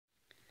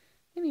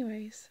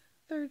anyways,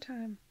 third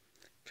time.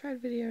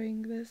 Tried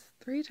videoing this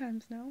 3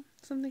 times now.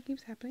 Something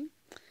keeps happening.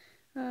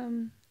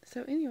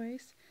 So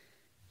anyways,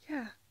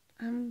 yeah,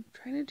 I'm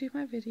trying to do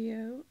my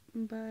video,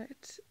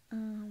 but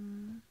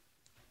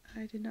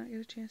I did not get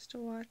a chance to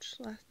watch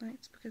last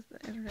night's because of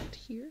the internet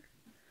here.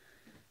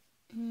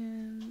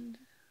 And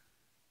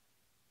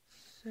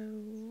so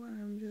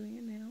I'm doing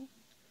it now.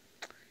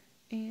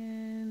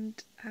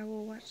 And I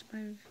will watch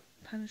my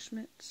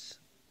punishments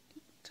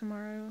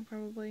tomorrow,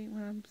 probably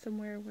when I'm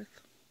somewhere with,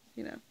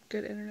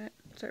 good internet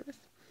service.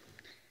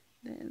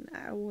 Then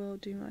I will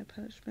do my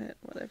punishment,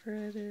 whatever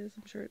it is.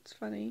 I'm sure it's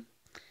funny.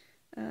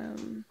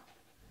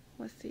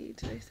 Let's see,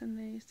 today's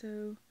Sunday,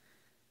 so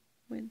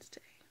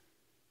Wednesday.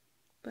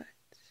 But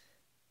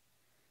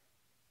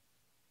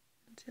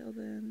until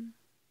then,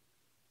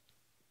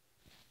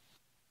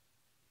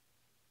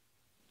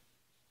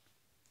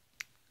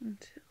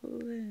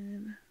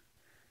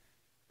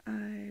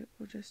 I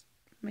will just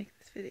make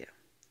this video.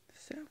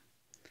 So,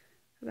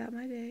 about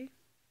my day,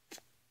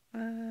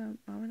 Mom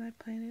and I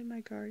planted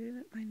my garden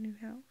at my new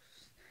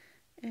house,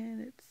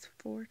 and it's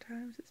 4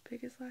 times as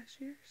big as last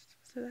year's,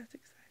 so that's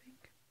exciting.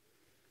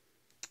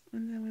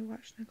 And then we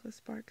watched Nicholas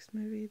Sparks'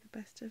 movie, The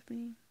Best of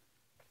Me.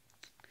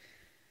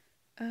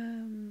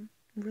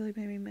 Really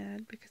made me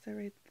mad because I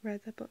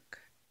read the book,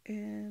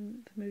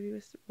 and the movie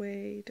was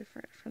way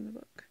different from the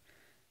book.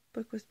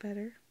 Book was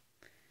better,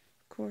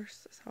 of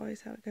course, that's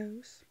always how it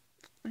goes.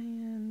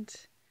 And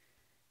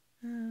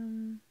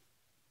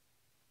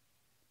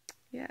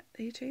yeah,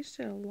 they changed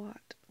it a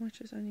lot,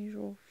 which is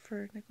unusual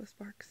for Nicholas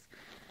Sparks.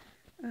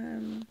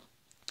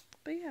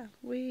 But yeah,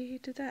 we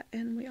did that,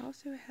 and we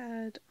also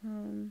had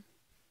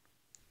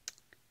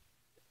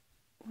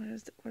what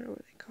are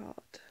they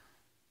called?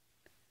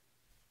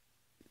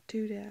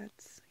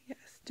 Doodads.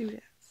 Yes,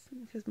 doodads,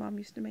 because Mom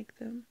used to make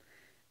them,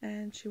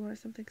 and she wanted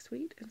something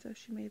sweet, and so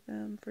she made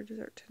them for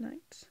dessert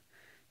tonight.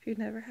 If you've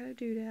never had a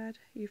doodad,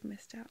 you've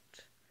missed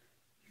out.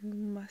 You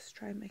must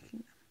try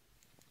making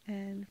them.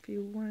 And if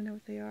you want to know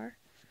what they are,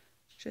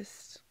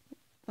 just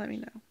let me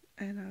know,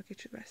 and I'll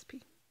get you the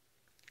recipe.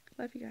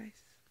 Love you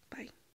guys. Bye.